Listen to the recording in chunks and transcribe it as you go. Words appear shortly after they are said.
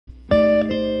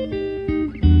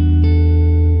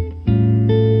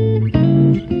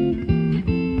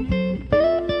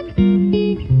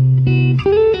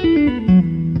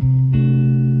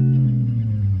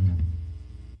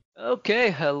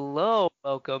Hello,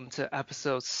 welcome to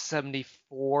episode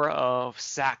 74 of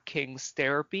Sack King's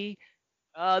Therapy.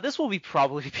 This will be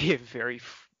probably be a very,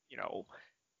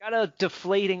 kind of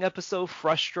deflating episode,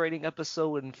 frustrating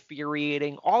episode,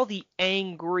 infuriating, all the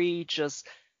angry, just,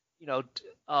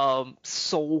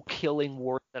 soul-killing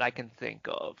words that I can think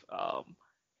of.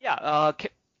 Yeah,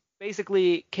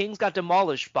 basically, Kings got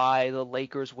demolished by the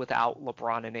Lakers without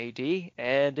LeBron and AD,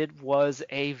 and it was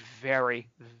a very,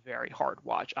 very hard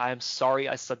watch. I am sorry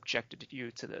I subjected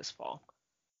you to this, Fall.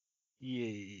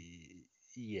 Yeah,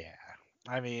 yeah.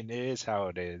 I mean, it is how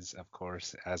it is, of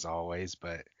course, as always.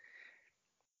 But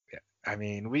yeah, I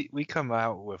mean, we come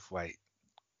out with like,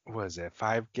 what is it,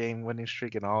 5 game winning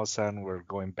streak, and all of a sudden we're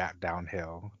going back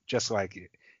downhill, just like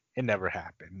it never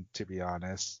happened. To be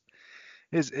honest,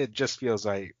 it just feels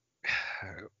like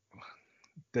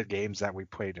the games that we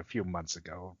played a few months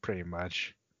ago, pretty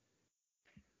much.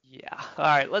 Yeah. All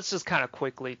right, let's just kind of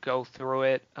quickly go through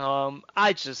it.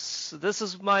 This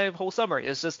is my whole summary.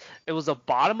 It was a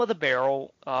bottom of the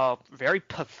barrel, very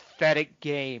pathetic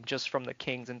game just from the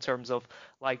Kings in terms of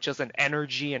like just an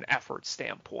energy and effort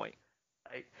standpoint.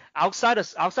 Like outside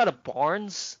of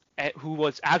Barnes, who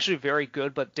was actually very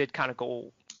good, but did kind of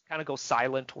go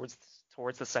silent towards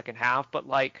the second half. But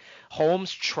like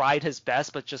Holmes tried his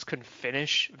best, but just couldn't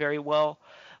finish very well.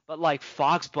 But like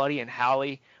Fox, Buddy, and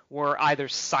Hallie were either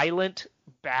silent,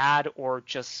 bad, or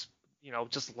just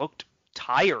looked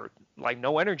tired, like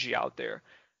no energy out there.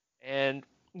 And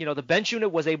the bench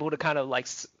unit was able to kind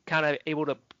of able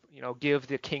to give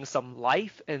the Kings some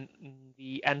life in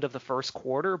the end of the first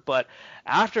quarter. But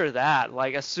after that,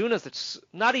 like as soon as it's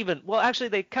not even well, actually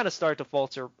they kind of started to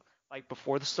falter like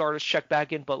before the starters check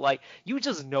back in. But like you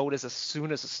just notice as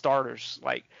soon as the starters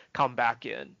like come back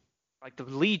in, like the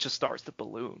lead just starts to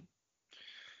balloon.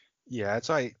 Yeah, it's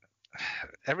like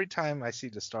every time I see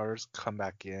the stars come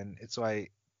back in, it's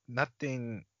like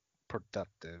nothing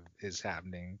productive is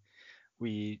happening.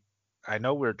 we I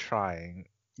know we're trying,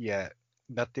 yet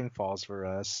nothing falls for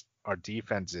us. Our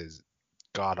defense is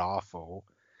god awful,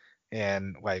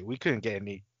 and like we couldn't get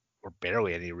any or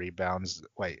barely any rebounds,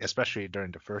 like especially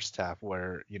during the first half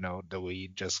where the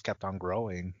lead just kept on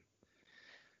growing.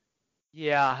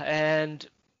 Yeah, and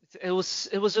it was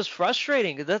just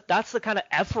frustrating. That's the kind of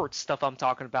effort stuff I'm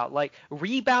talking about. Like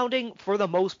rebounding for the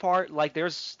most part, like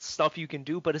there's stuff you can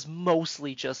do, but it's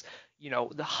mostly just,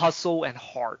 the hustle and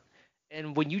heart.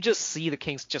 And when you just see the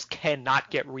Kings just cannot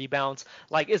get rebounds,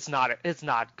 like it's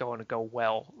not going to go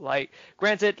well. Like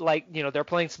granted, like, they're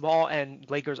playing small and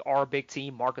Lakers are a big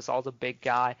team. Marcus All's a big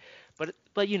guy, but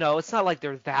it's not like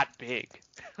they're that big.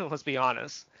 Let's be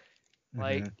honest.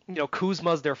 Like, Hmm.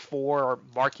 Kuzma's their four or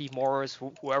Marquis Morris,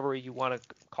 whoever you want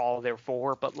to call their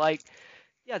four, but like,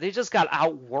 yeah, they just got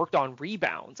outworked on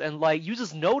rebounds, and like you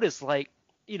just notice like,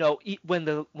 when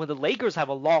the Lakers have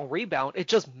a long rebound, it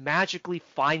just magically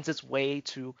finds its way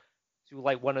to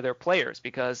like one of their players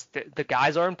because the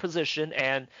guys are in position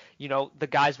and the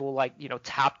guys will like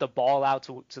tap the ball out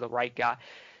to the right guy.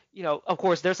 Of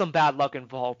course there's some bad luck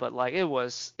involved, but like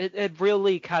it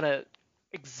really kind of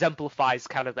exemplifies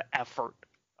kind of the effort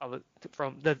of it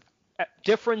from the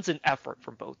difference in effort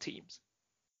from both teams.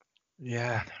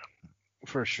 Yeah,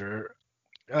 for sure.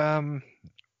 Um,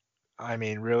 I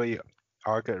mean, really,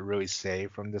 all I could really say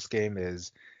from this game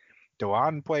is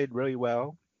Dewan played really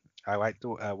well. I like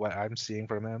what I'm seeing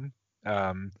from him.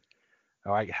 Um, I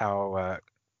like how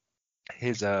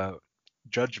his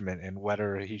judgment and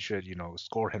whether he should,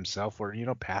 score himself or,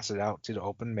 pass it out to the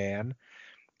open man,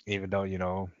 even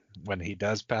though, when he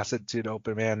does pass it to the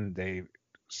open man, they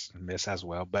miss as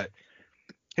well. But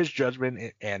his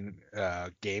judgment and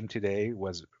game today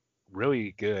was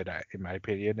really good, in my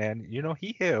opinion. And,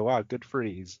 he hit a lot of good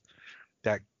threes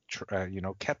that,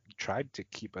 kept tried to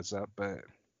keep us up. But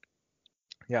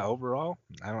yeah, overall,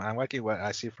 I'm liking what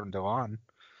I see from Delon.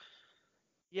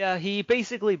 Yeah, he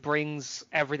basically brings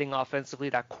everything offensively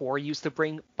that Corey used to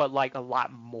bring, but like a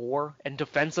lot more. And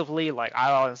defensively, like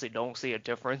I honestly don't see a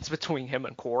difference between him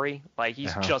and Corey. Like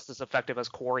he's Uh-huh. just as effective as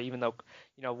Corey, even though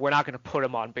we're not going to put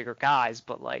him on bigger guys.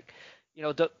 But like,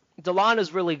 Delon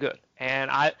is really good,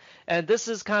 and this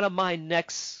is kind of my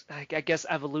next, like, I guess,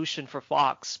 evolution for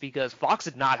Fox because Fox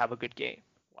did not have a good game.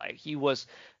 Like he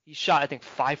shot I think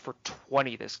 5 for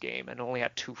 20 this game and only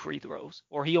had 2 free throws,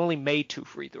 or he only made 2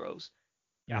 free throws.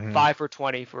 Yeah, Hmm. 5 for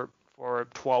 20 for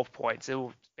 12 points. It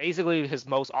was basically his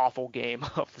most awful game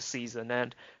of the season.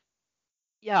 And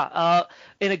yeah,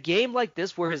 in a game like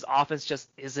this where his offense just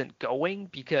isn't going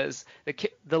because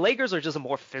the Lakers are just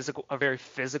a very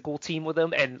physical team with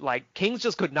him, and like Kings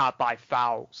just could not buy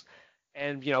fouls.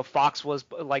 And Fox was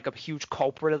like a huge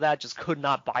culprit of that, just could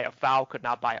not buy a foul, could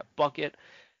not buy a bucket.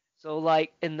 So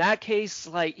like in that case,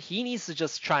 like he needs to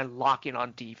just try and lock in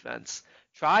on defense.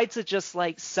 Try to just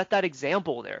like set that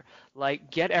example there.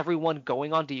 Like get everyone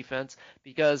going on defense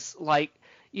because like,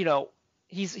 you know,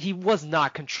 he was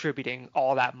not contributing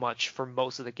all that much for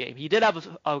most of the game. He did have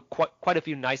quite a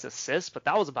few nice assists, but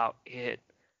that was about it.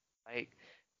 Like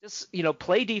just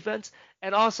play defense.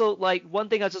 And also like one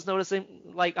thing I just noticing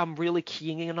like I'm really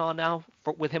keying in on now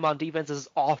with him on defense is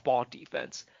off-ball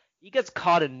defense. He gets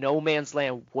caught in no man's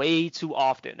land way too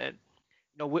often, and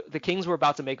the Kings were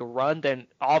about to make a run, then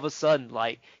all of a sudden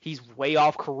like he's way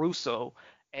off Caruso,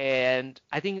 and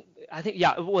I think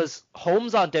yeah it was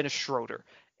Holmes on Dennis Schroeder,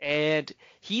 and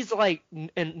he's like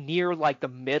near like the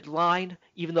midline,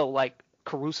 even though like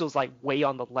Caruso's like way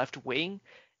on the left wing,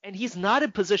 and he's not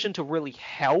in position to really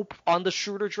help on the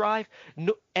Schroeder drive,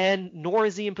 and nor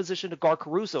is he in position to guard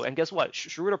Caruso. And guess what?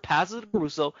 Schroeder passes to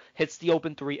Caruso, hits the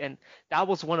open three, and that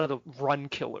was one of the run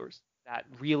killers that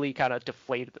really kind of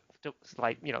deflated,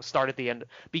 like started the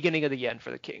beginning of the end for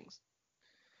the Kings.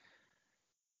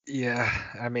 Yeah,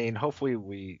 I mean, hopefully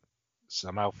we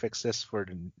somehow fix this for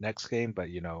the next game, but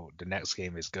the next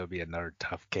game is gonna be another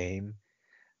tough game.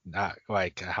 Not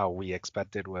like how we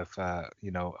expected with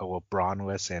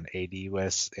LeBron and AD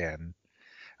and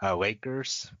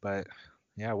Lakers, but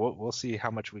yeah, we'll see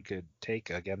how much we could take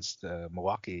against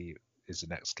Milwaukee is the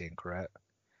next game, correct?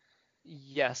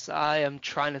 Yes, I am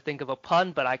trying to think of a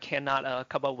pun, but I cannot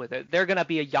come up with it. They're gonna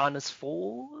be a Giannis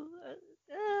fool.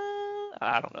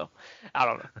 I don't know.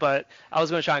 But I was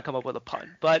going to try and come up with a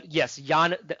pun. But yes,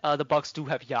 the Bucks do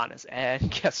have Giannis, and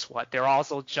guess what? They're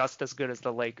also just as good as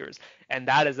the Lakers, and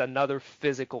that is another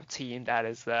physical team that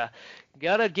is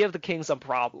gonna give the Kings some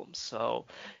problems. So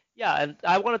yeah, and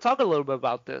I want to talk a little bit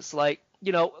about this. Like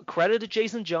credit to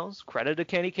Jason Jones, credit to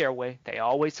Kenny Caraway. They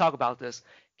always talk about this.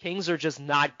 Kings are just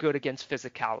not good against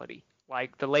physicality.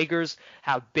 Like the Lakers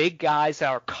have big guys that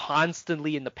are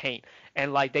constantly in the paint,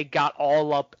 and like they got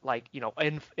all up like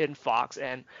in Fox,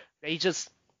 and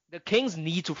the Kings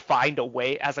need to find a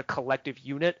way as a collective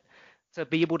unit to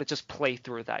be able to just play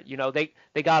through that.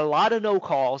 They got a lot of no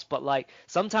calls, but like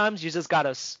sometimes you just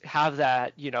gotta have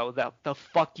that the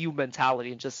fuck you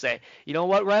mentality and just say, you know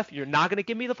what, ref, you're not gonna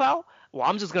give me the foul. Well,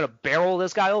 I'm just gonna barrel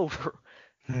this guy over.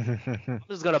 I'm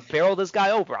just gonna barrel this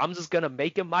guy over. I'm just gonna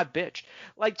make him my bitch.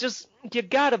 Like, just you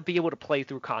gotta be able to play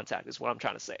through contact, is what I'm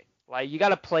trying to say. Like, you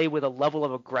gotta play with a level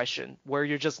of aggression where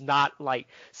you're just not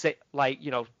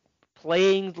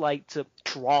playing like to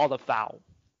draw the foul,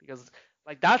 because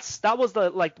like that was the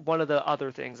like one of the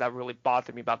other things that really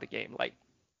bothered me about the game. Like,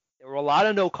 there were a lot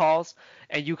of no calls,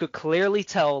 and you could clearly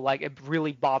tell like it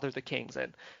really bothered the Kings,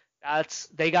 and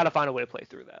they gotta find a way to play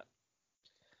through that.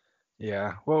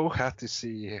 Yeah, well, we'll have to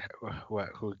see what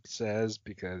Hook says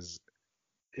because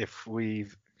if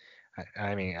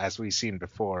I mean, as we've seen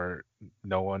before,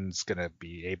 no one's gonna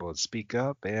be able to speak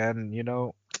up, and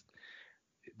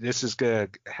this is gonna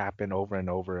happen over and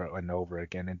over and over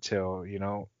again until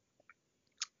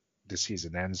the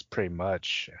season ends. Pretty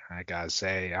much, I gotta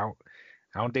say, I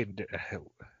don't think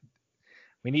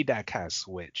we need that kind of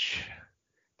switch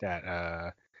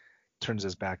that turns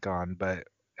us back on, but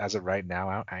as of right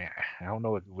now, I don't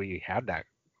know if we have that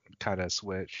kind of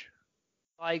switch.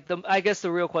 Like I guess the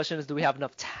real question is, do we have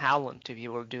enough talent to be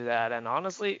able to do that? And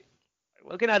honestly,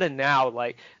 looking at it now,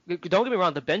 like don't get me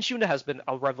wrong, the bench unit has been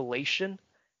a revelation.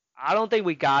 I don't think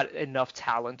we got enough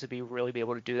talent to really be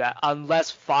able to do that unless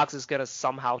Fox is gonna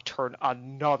somehow turn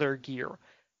another gear.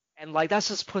 And like that's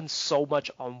just putting so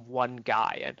much on one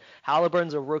guy. And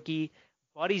Halliburton's a rookie.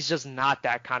 Buddy's just not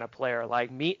that kind of player.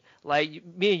 Me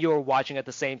and you were watching at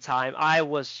the same time. I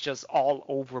was just all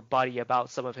over Buddy about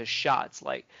some of his shots,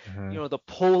 like Hmm. the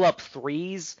pull up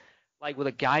threes, like with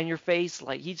a guy in your face.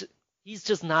 Like he's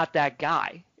just not that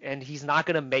guy, and he's not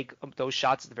gonna make those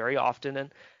shots very often. And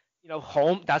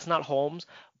that's not Holmes.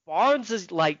 Barnes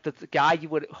is like the guy you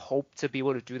would hope to be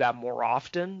able to do that more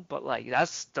often, but like it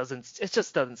just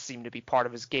doesn't seem to be part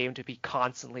of his game to be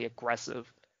constantly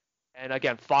aggressive. And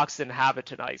again, Fox didn't have it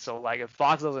tonight. So like if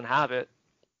Fox doesn't have it,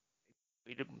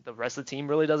 the rest of the team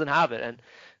really doesn't have it. And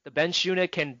the bench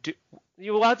unit can do.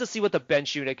 You will have to see what the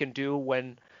bench unit can do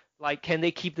when, like, can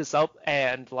they keep this up,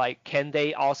 and like, can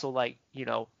they also like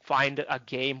find a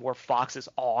game where Fox is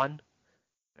on,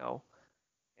 you know?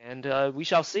 And we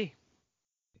shall see.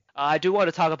 I do want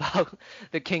to talk about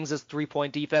the Kings'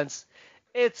 3-point defense.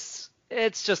 It's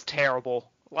just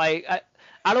terrible. Like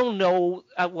I don't know.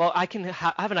 Well, I can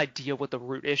have an idea what the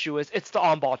root issue is. It's the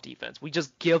on-ball defense. We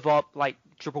just give up like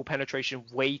triple penetration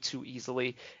way too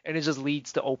easily, and it just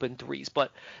leads to open threes.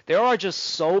 But there are just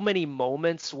so many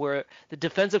moments where the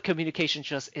defensive communication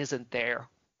just isn't there,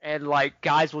 and like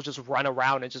guys will just run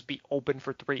around and just be open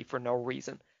for three for no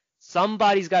reason.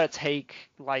 Somebody's got to take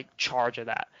like charge of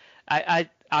that.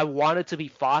 I want it to be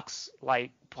Fox,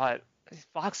 like, but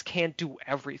Fox can't do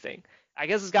everything. I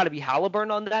guess it's got to be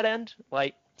Halliburton on that end,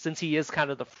 like since he is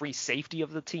kind of the free safety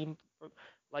of the team,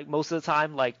 like most of the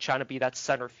time, like trying to be that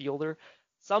center fielder.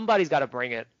 Somebody's got to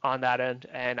bring it on that end,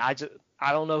 and I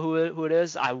don't know who it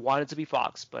is. I want it to be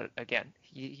Fox, but again,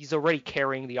 he's already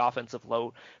carrying the offensive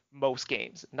load most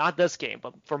games, not this game,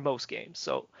 but for most games.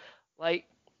 So like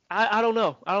I don't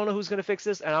know. I don't know who's going to fix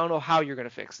this, and I don't know how you're going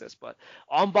to fix this. But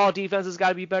on-ball defense has got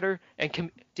to be better,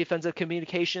 and defensive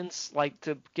communications, like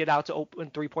to get out to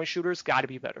open three-point shooters, got to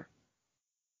be better.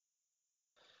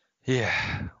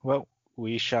 Yeah, well,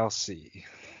 we shall see.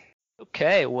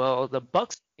 Okay, well, the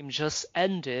Bucks game just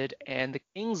ended, and the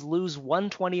Kings lose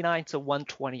 129 to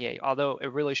 128. Although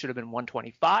it really should have been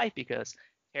 125 because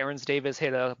Terrence Davis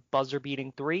hit a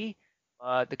buzzer-beating three.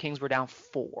 The Kings were down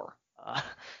four.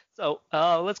 So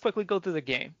let's quickly go through the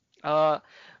game.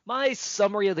 My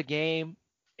summary of the game,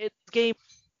 this game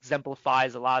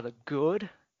exemplifies a lot of the good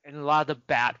and a lot of the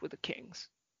bad with the Kings.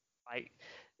 Like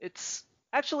it's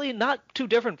actually not too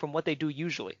different from what they do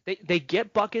usually. They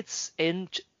get buckets in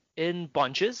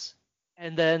bunches,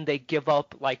 and then they give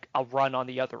up like a run on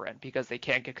the other end because they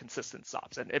can't get consistent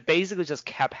stops. And it basically just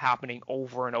kept happening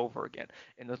over and over again.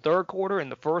 In the third quarter, in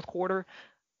the fourth quarter,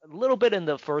 a little bit in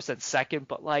the first and second,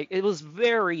 but like it was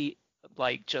very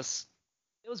like just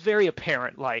it was very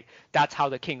apparent like that's how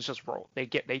the Kings just roll. They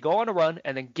go on a run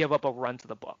and then give up a run to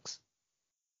the Bucks.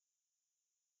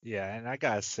 Yeah, and I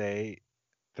gotta say,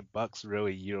 the Bucks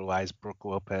really utilized Brook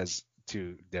Lopez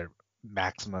to their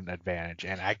maximum advantage,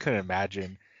 and I couldn't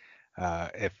imagine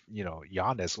if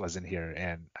Giannis wasn't here,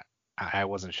 and I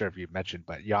wasn't sure if you mentioned,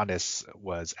 but Giannis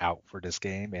was out for this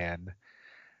game, and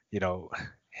you know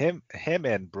him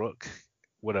and Brook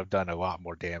would have done a lot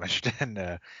more damage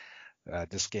than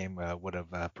this game would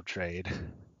have portrayed.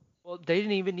 Well, they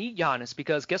didn't even need Giannis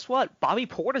because guess what? Bobby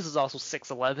Portis is also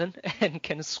 6'11 and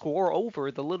can score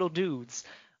over the little dudes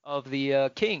of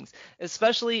the Kings,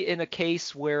 especially in a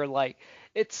case where like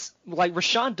it's like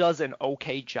Rashawn does an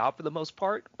okay job for the most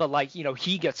part, but like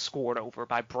he gets scored over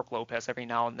by Brook Lopez every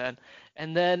now and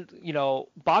then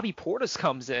Bobby Portis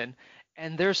comes in.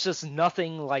 And there's just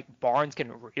nothing like Barnes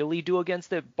can really do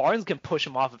against it. Barnes can push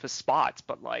him off of his spots,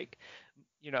 but like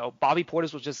Bobby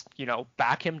Portis will just,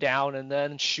 back him down and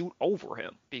then shoot over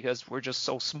him because we're just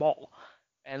so small.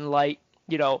 And like,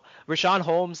 Rashawn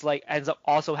Holmes like ends up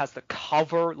also has to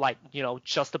cover like,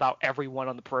 just about everyone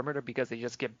on the perimeter because they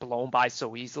just get blown by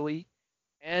so easily.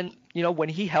 And when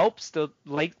he helps, the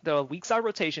weak side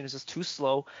rotation is just too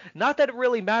slow. Not that it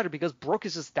really mattered because Brook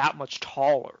is just that much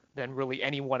taller than really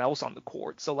anyone else on the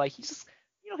court. So like he's just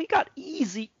he got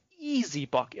easy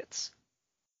buckets.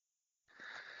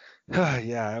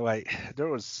 Yeah, like there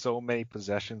was so many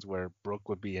possessions where Brook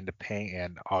would be in the paint,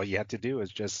 and all you had to do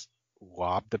is just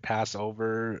lob the pass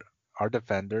over our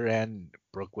defender, and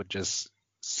Brook would just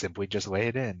simply just lay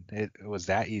it in. It was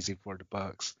that easy for the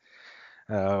Bucks.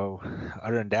 Uh,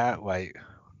 Other than that, like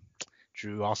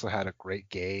Drew also had a great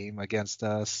game against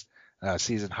us,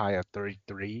 season high of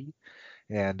 33.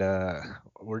 And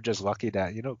we're just lucky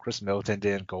that, Chris Middleton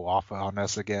didn't go off on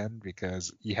us again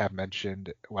because you have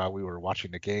mentioned while we were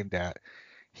watching the game that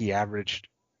he averaged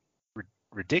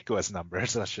ridiculous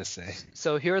numbers, let's just say.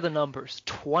 So here are the numbers: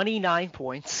 29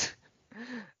 points,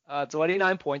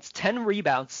 29 points, 10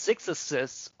 rebounds, 6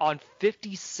 assists on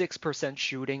 56%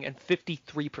 shooting and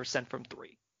 53% from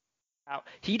three. Now,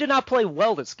 he did not play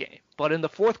well this game, but in the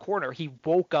fourth quarter, he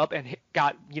woke up and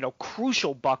got,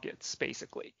 crucial buckets,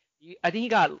 basically. I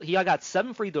think he got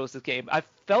 7 free throws this game. I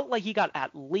felt like he got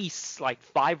at least like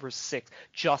 5 or 6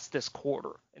 just this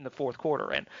quarter in the fourth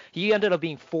quarter, and he ended up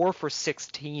being 4 for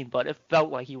 16, but it felt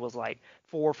like he was like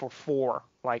 4 for 4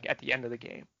 like at the end of the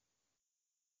game.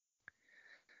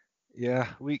 Yeah,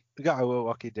 we got a little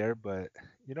lucky there, but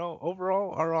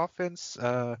overall our offense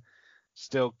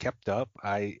still kept up.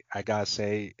 I gotta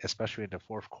say, especially in the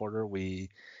fourth quarter,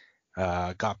 we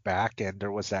got back, and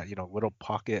there was that little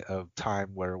pocket of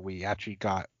time where we actually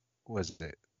got, was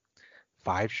it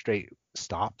 5 straight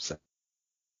stops,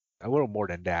 a little more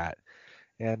than that.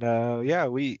 And yeah,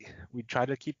 we try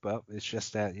to keep up. It's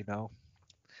just that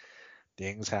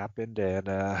things happened, and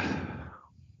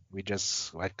we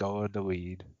just let go of the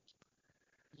lead.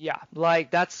 Yeah,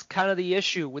 like that's kind of the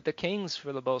issue with the Kings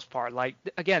for the most part. Like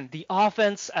again, the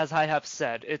offense, as I have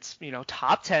said, it's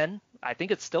top 10. I think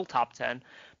it's still top 10,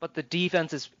 but the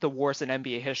defense is the worst in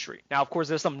NBA history. Now, of course,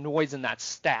 there's some noise in that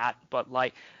stat, but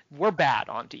like we're bad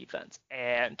on defense,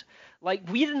 and like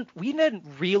we didn't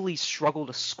really struggle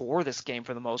to score this game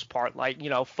for the most part. Like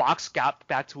Fox got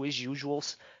back to his usual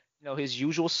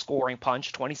scoring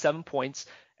punch, 27 points.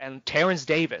 And Terrence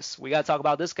Davis, we got to talk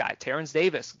about this guy. Terrence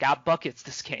Davis got buckets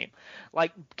this game.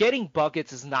 Like getting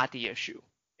buckets is not the issue.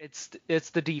 It's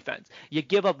the defense. You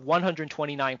give up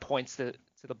 129 points to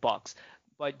the Bucks,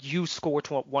 but you score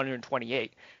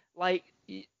 128. Like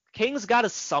Kings got to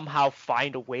somehow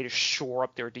find a way to shore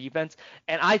up their defense,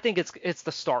 and I think it's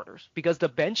the starters because the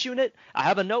bench unit. I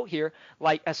have a note here.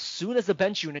 Like as soon as the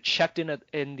bench unit checked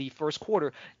in the first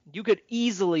quarter, you could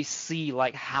easily see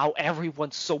like how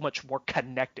everyone's so much more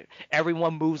connected.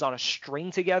 Everyone moves on a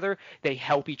string together. They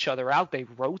help each other out. They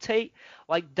rotate.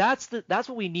 Like that's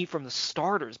what we need from the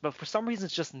starters, but for some reason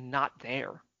it's just not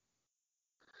there.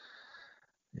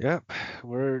 Yep,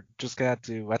 we're just gonna have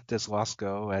to let this loss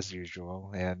go as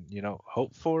usual, and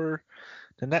hope for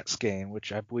the next game,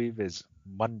 which I believe is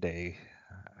Monday.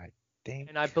 I think.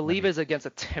 And I Let believe me. it's against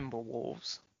the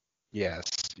Timberwolves.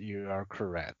 Yes, you are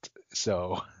correct.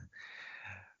 So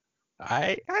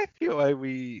I feel like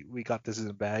we got this in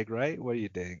the bag, right? What do you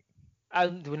think? I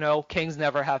know Kings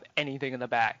never have anything in the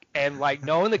bag. And like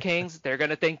knowing the Kings, they're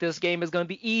gonna think this game is gonna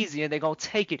be easy and they're gonna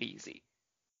take it easy.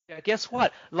 Yeah, guess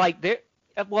what? Like they're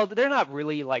not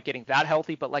really like getting that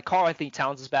healthy, but like Karl Anthony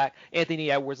Towns is back.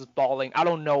 Anthony Edwards is balling. I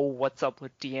don't know what's up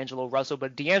with D'Angelo Russell,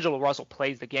 but D'Angelo Russell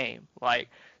plays the game. Like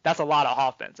that's a lot of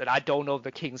offense, and I don't know if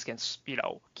the Kings can,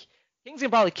 Kings can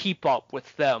probably keep up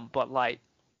with them, but like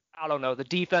I don't know. The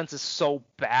defense is so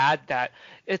bad that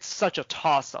it's such a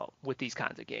toss up with these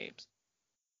kinds of games.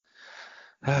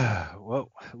 Well,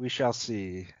 we shall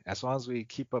see. As long as we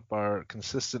keep up our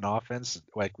consistent offense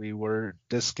like we were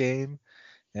this game,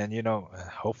 and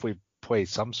hopefully play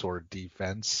some sort of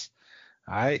defense,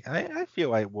 I feel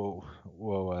like we'll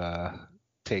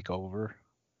take over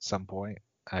some point.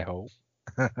 I hope.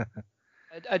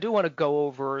 I do want to go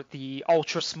over the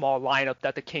ultra small lineup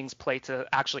that the Kings play to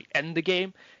actually end the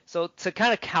game. So to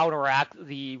kind of counteract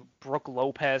the Brook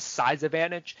Lopez size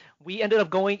advantage, we ended up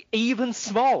going even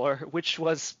smaller, which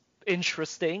was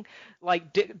interesting.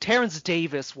 Like Terrence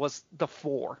Davis was the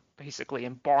 4 basically,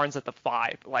 and Barnes at the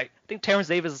 5. Like I think Terrence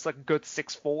Davis is like a good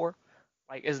 6'4",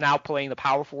 like is now playing the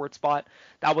power forward spot.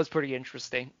 That was pretty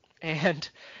interesting. And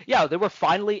yeah, they were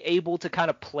finally able to kind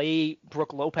of play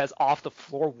Brook Lopez off the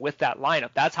floor with that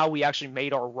lineup. That's how we actually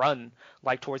made our run,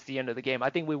 like towards the end of the game. I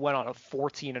think we went on a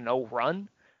 14-0 run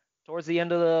towards the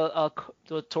end of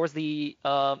towards the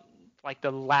like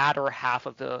the latter half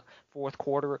of the fourth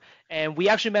quarter, and we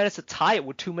actually managed to tie it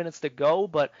with 2 minutes to go,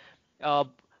 but uh,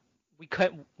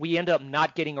 we ended up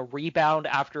not getting a rebound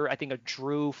after I think a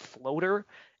Drew floater,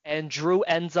 and Drew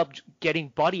ends up getting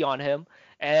Buddy on him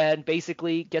and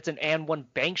basically gets an and one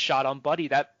bank shot on Buddy,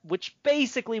 that which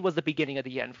basically was the beginning of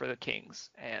the end for the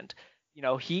Kings. And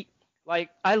he,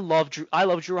 like, I love Drew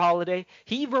Holiday.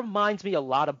 He reminds me a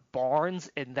lot of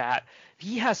Barnes in that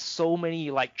he has so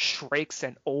many like tricks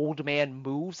and old man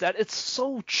moves that it's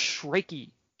so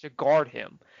tricky to guard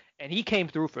him, and he came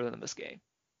through for them this game.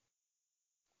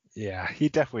 Yeah, he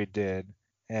definitely did.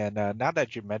 And now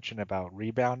that you mentioned about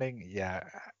rebounding, yeah,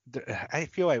 I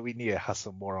feel like we need to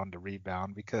hustle more on the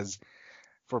rebound because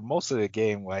for most of the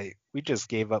game, like we just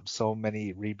gave up so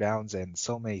many rebounds and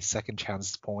so many second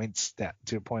chance points that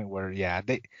to the point where yeah,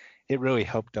 it really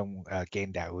helped them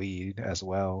gain that lead as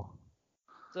well.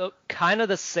 So kind of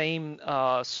the same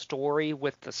story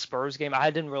with the Spurs game.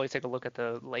 I didn't really take a look at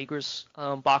the Lakers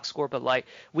box score, but like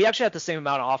we actually had the same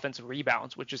amount of offensive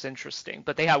rebounds, which is interesting.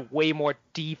 But they have way more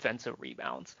defensive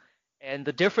rebounds, and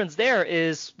the difference there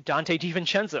is Dante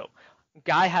DiVincenzo.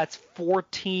 Guy has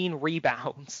 14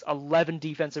 rebounds, 11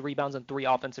 defensive rebounds, and 3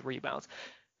 offensive rebounds.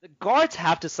 The guards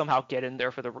have to somehow get in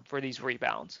there for these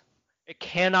rebounds. It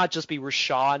cannot just be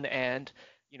Rashawn and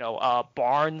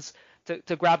Barnes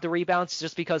to grab the rebounds,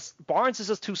 just because Barnes is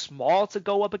just too small to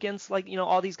go up against like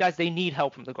all these guys. They need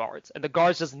help from the guards, and the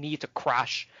guards just need to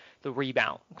crash the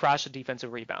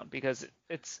defensive rebound, because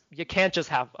you can't just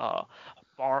have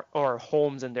Bar or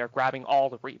Holmes in there grabbing all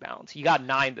the rebounds. He got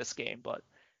 9 this game, but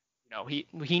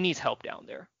he needs help down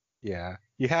there. Yeah,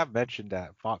 you have mentioned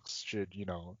that Fox should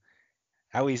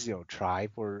at least try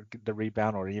for the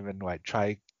rebound or even like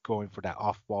try going for that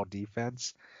off ball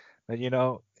defense. But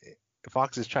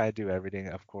Fox is trying to do everything,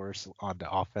 of course, on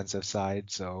the offensive side.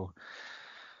 So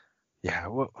yeah,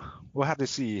 we'll have to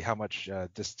see how much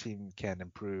this team can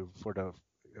improve for the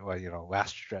well,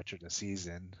 last stretch of the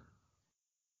season.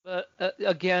 But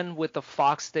again, with the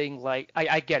Fox thing, like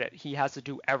I get it, he has to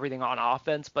do everything on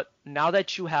offense. But now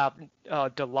that you have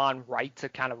DeLon Wright to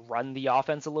kind of run the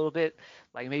offense a little bit,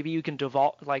 like maybe you can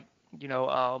devolve, like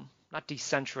not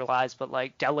decentralize, but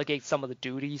like delegate some of the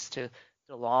duties to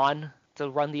DeLon to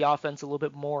run the offense a little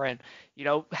bit more, and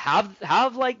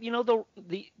have like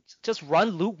the just run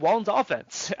Luke Walton's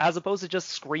offense as opposed to just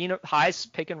screen high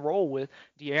pick and roll with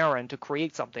De'Aaron to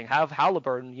create something. Have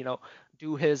Halliburton,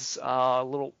 do his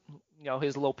little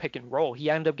pick and roll. He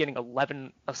ended up getting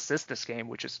 11 assists this game,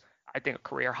 which is I think a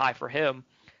career high for him.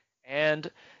 And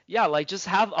yeah, like just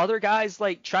have other guys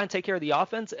like try and take care of the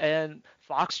offense, and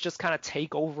Fox just kind of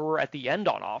take over at the end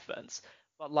on offense.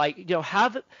 But like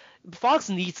have Fox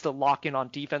needs to lock in on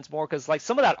defense more because like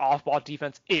some of that off-ball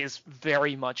defense is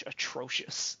very much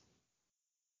atrocious.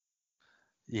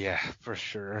 Yeah, for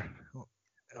sure.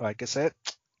 Like I said,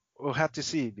 we'll have to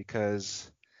see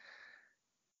because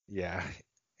yeah,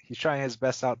 he's trying his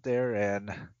best out there,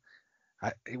 and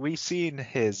we've seen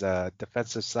his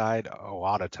defensive side a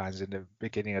lot of times in the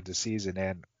beginning of the season,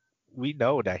 and we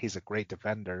know that he's a great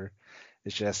defender.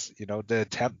 It's just, the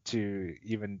attempt to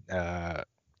even,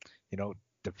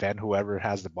 defend whoever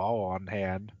has the ball on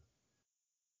hand.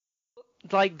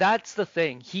 Like that's the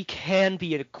thing. He can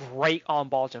be a great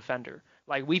on-ball defender.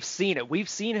 Like we've seen it. We've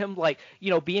seen him like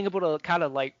being able to kind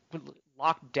of like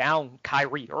lock down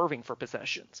Kyrie Irving for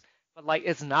possessions. But like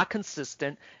it's not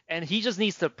consistent, and he just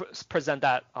needs to present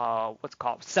that what's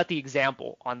called set the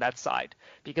example on that side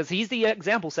because he's the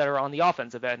example setter on the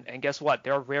offensive end. And guess what?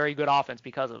 They're a very good offense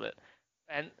because of it.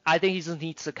 And I think he just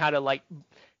needs to kind of like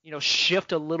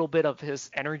shift a little bit of his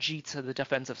energy to the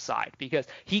defensive side because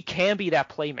he can be that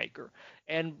playmaker.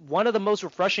 And one of the most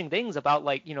refreshing things about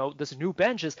like this new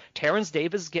bench is Terrence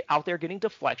Davis get out there getting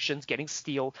deflections, getting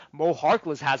steal. Mo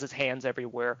Harkless has his hands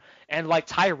everywhere, and like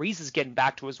Tyrese is getting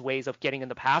back to his ways of getting in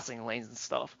the passing lanes and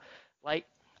stuff. Like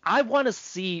I want to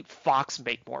see Fox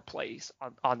make more plays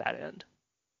on that end.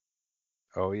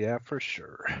 Oh yeah, for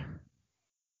sure.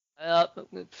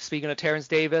 Speaking of Terrence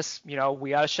Davis, we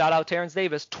got to shout out Terrence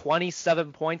Davis.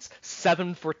 27 points,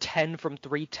 7 for 10 from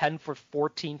 3, 10 for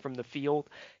 14 from the field.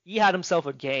 He had himself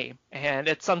a game, and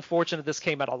it's unfortunate this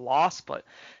came at a loss, but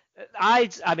I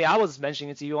mean, I was mentioning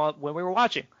it to you when we were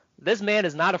watching. This man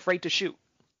is not afraid to shoot.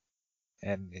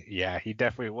 And yeah, he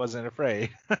definitely wasn't afraid.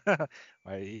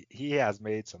 He has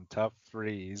made some tough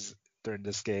threes during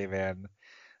this game, and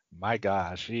my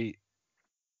gosh,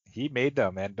 he made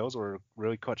them, and those were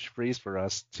really clutch threes for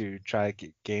us to try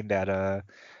to gain that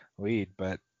lead.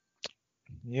 But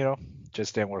you know,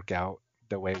 just didn't work out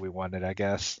the way we wanted, I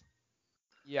guess.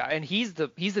 Yeah, and he's the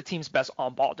team's best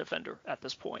on-ball defender at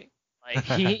this point. Like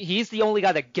he's the only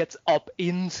guy that gets up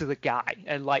into the guy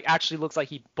and like actually looks like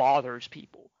he bothers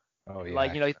people. Oh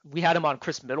Like yeah. we had him on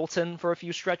Chris Middleton for a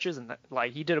few stretches, and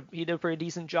like he did a pretty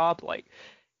decent job. Like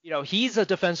he's a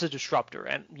defensive disruptor,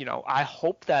 and I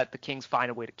hope that the Kings find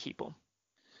a way to keep him.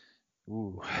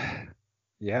 Ooh.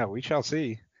 Yeah, we shall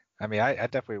see. I mean, I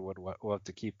definitely would love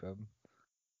to keep him.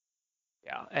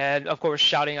 Yeah, and of course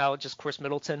shouting out just Chris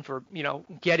Middleton for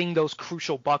getting those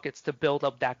crucial buckets to build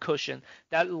up that cushion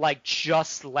that like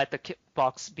just let the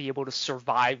Bucks be able to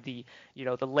survive the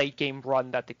the late game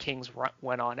run that the Kings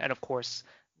went on, and of course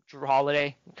Drew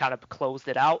Holiday kind of closed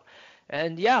it out.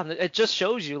 And yeah, it just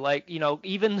shows you like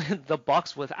even the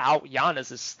Bucks without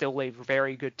Giannis is still a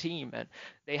very good team, and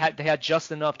they had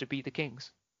just enough to beat the Kings.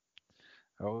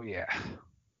 Oh yeah.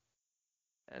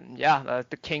 And yeah,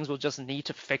 the Kings will just need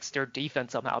to fix their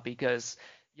defense somehow because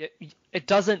it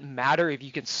doesn't matter if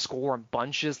you can score in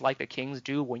bunches like the Kings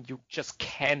do when you just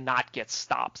cannot get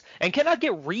stops and cannot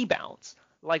get rebounds.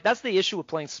 Like that's the issue with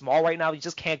playing small right now. You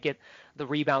just can't get the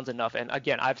rebounds enough. And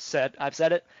again, I've said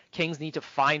it. Kings need to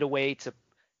find a way to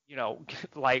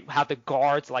like have the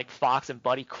guards like Fox and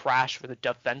Buddy crash for the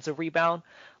defensive rebound.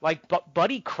 Like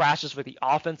Buddy crashes for the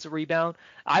offensive rebound.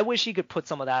 I wish he could put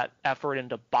some of that effort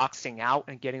into boxing out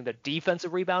and getting the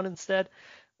defensive rebound instead.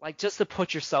 Like just to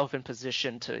put yourself in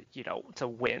position to to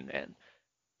win. And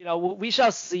we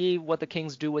shall see what the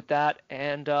Kings do with that.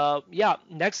 And yeah,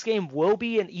 next game will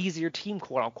be an easier team,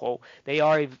 quote unquote.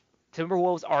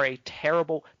 Timberwolves are a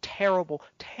terrible, terrible,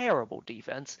 terrible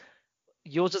defense.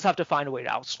 You'll just have to find a way to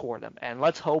outscore them. And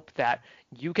let's hope that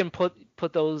you can put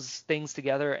those things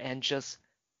together and just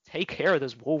take care of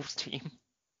this Wolves team.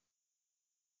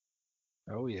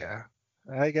 Oh yeah.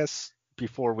 I guess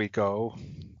before we go,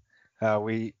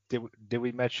 we did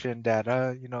we mention that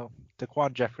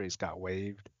Daquan Jeffries got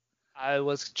waived? I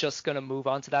was just gonna move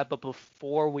on to that, but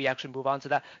before we actually move on to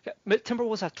that,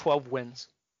 Timberwolves have 12 wins.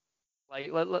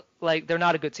 Like they're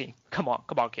not a good team. Come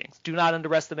on, Kings. Do not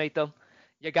underestimate them.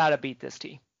 You gotta beat this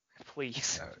team,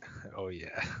 please. Oh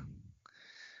yeah. So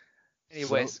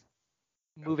Anyways,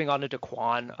 moving on to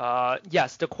Daquan.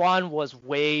 Yes, Daquan was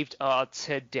waived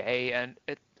today, and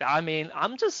I mean,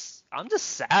 I'm just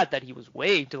sad that he was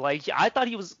waived. Like I thought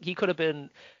he could have been,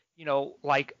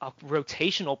 like a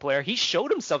rotational player. He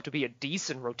showed himself to be a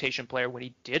decent rotation player when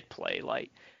he did play.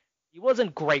 Like he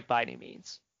wasn't great by any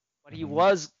means, but he mhm.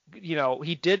 was,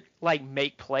 he did like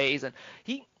make plays, and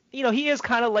he is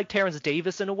kind of like Terrence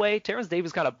Davis in a way. Terrence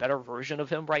Davis got a better version of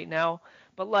him right now,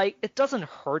 but like it doesn't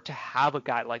hurt to have a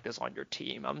guy like this on your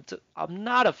team. I'm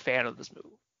not a fan of this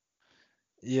move.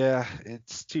 Yeah,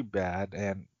 it's too bad.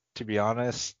 And to be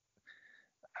honest,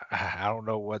 I don't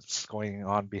know what's going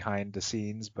on behind the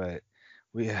scenes, but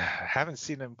we haven't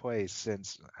seen him play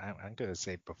since I'm gonna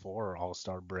say before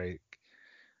All-Star break.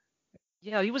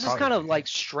 Yeah, he was just kind Probably. of like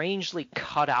strangely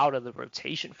cut out of the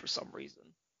rotation for some reason.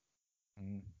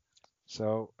 Mm.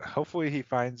 So hopefully he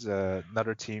finds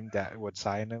another team that would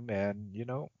sign him and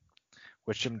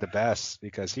wish him the best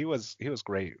because he was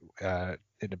great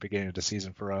in the beginning of the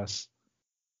season for us.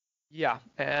 Yeah,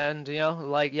 and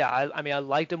like yeah, I mean I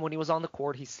liked him when he was on the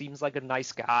court. He seems like a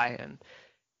nice guy, and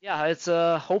yeah, it's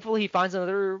hopefully he finds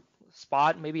another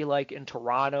spot, maybe like in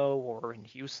Toronto or in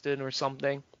Houston or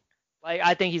something. Like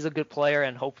I think he's a good player,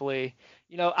 and hopefully,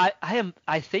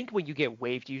 I think when you get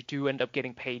waived, you do end up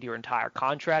getting paid your entire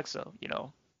contract. So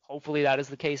hopefully that is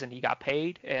the case, and he got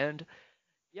paid. And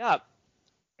yeah,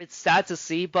 it's sad to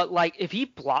see, but like if he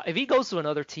goes to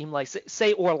another team like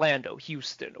say Orlando,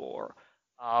 Houston, or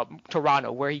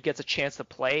Toronto, where he gets a chance to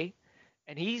play,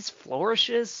 and he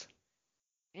flourishes,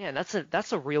 man,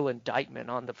 that's a real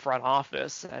indictment on the front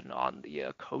office and on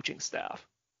the coaching staff.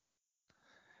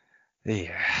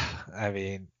 Yeah, I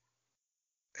mean,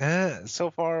 so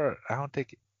far I don't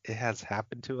think it has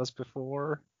happened to us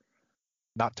before.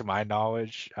 Not to my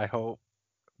knowledge, I hope,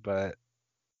 but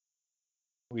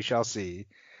we shall see.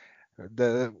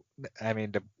 The I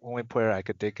mean, the only player I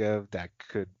could think of that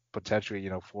could potentially,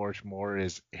 flourish more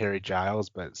is Harry Giles,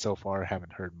 but so far I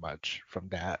haven't heard much from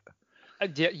that.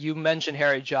 You mentioned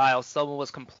Harry Giles. Someone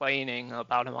was complaining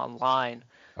about him online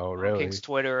Oh, on King's really?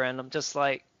 Twitter, and I'm just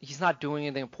like, he's not doing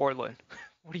anything in Portland.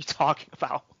 What are you talking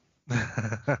about?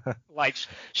 Like,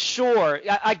 sure,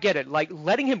 I get it. Like,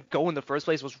 letting him go in the first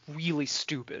place was really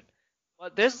stupid.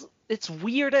 But it's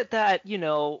weird that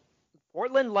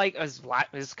Portland like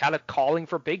is kind of calling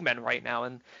for big men right now,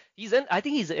 and he's in. I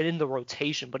think he's in the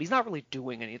rotation, but he's not really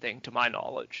doing anything to my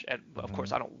knowledge. And of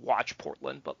course, Mhm, I don't watch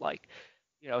Portland, but like,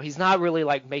 he's not really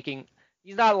like making.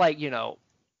 He's not like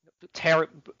tear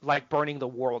like burning the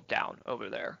world down over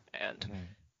there. And mhm.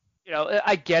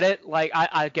 I get it. Like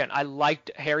again, I liked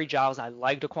Harry Giles. I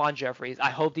liked Daquan Jeffries. I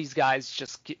hope these guys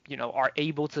just are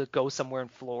able to go somewhere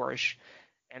and flourish.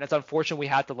 And it's unfortunate we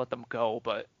had to let them go,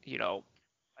 but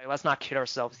like, let's not kid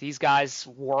ourselves. These guys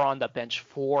were on the bench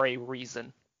for a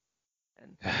reason,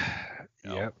 and you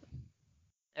know, Yep.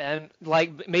 and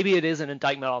like maybe it is an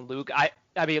indictment on Luke.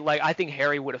 I mean, like I think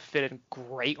Harry would have fit in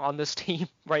great on this team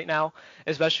right now,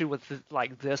 especially with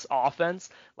like this offense.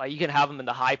 Like you can have him in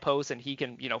the high post and he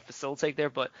can facilitate there,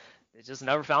 but they just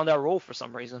never found that role for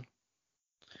some reason.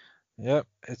 Yep.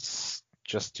 It's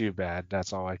just too bad.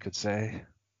 That's all I could say.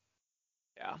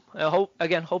 Yeah.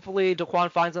 Hopefully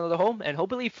Daquan finds another home, and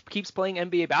hopefully he keeps playing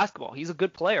NBA basketball. He's a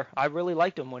good player. I really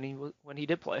liked him when he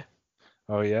did play.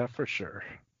 Oh yeah, for sure.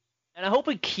 And I hope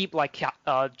we keep like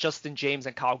Justin James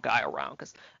and Kyle Guy around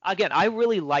because again, I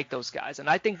really like those guys, and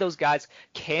I think those guys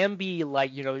can be like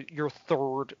your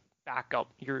third backup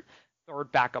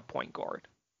point guard.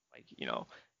 Like you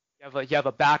have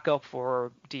a backup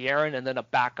for De'Aaron, and then a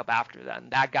backup after that,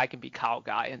 and that guy can be Kyle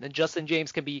Guy, and then Justin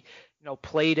James can be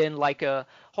played in like a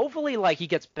hopefully like he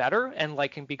gets better and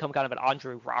like can become kind of an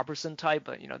Andre Robertson type,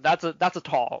 but that's a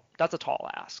tall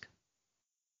ask.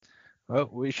 Well,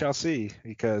 we shall see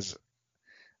because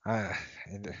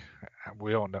and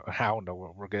we don't know. I don't know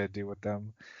what we're gonna do with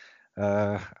them.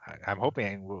 I'm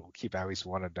hoping we'll keep at least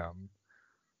one of them.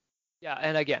 Yeah,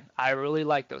 and again, I really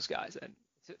like those guys,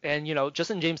 and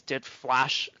Justin James did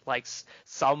flash like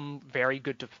some very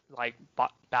good like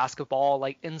basketball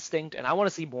like instinct, and I want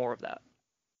to see more of that.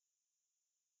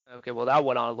 Okay, well that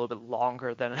went on a little bit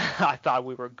longer than I thought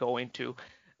we were going to.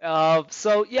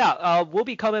 So yeah, we'll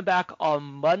be coming back on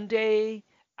Monday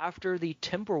after the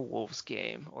Timberwolves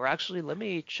game, or actually, let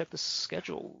me check the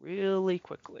schedule really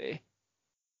quickly.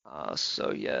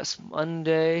 So yes,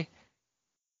 Monday.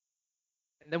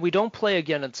 And then we don't play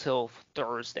again until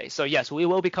Thursday. So yes, we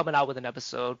will be coming out with an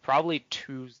episode probably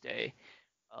Tuesday,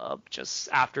 just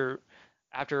after.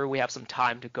 after we have some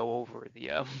time to go over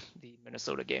the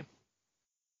Minnesota game.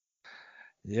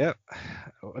 Yep.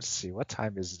 Let's see. What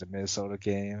time is the Minnesota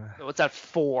game? So it's at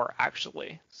 4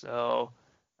 actually. So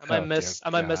I might Oh dear miss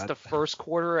God. the first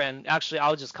quarter, and actually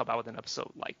I'll just come out with an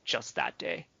episode like just that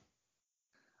day.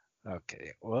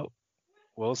 Okay. Well,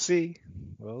 we'll see.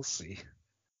 We'll see.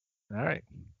 All right.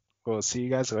 We'll see you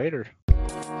guys later.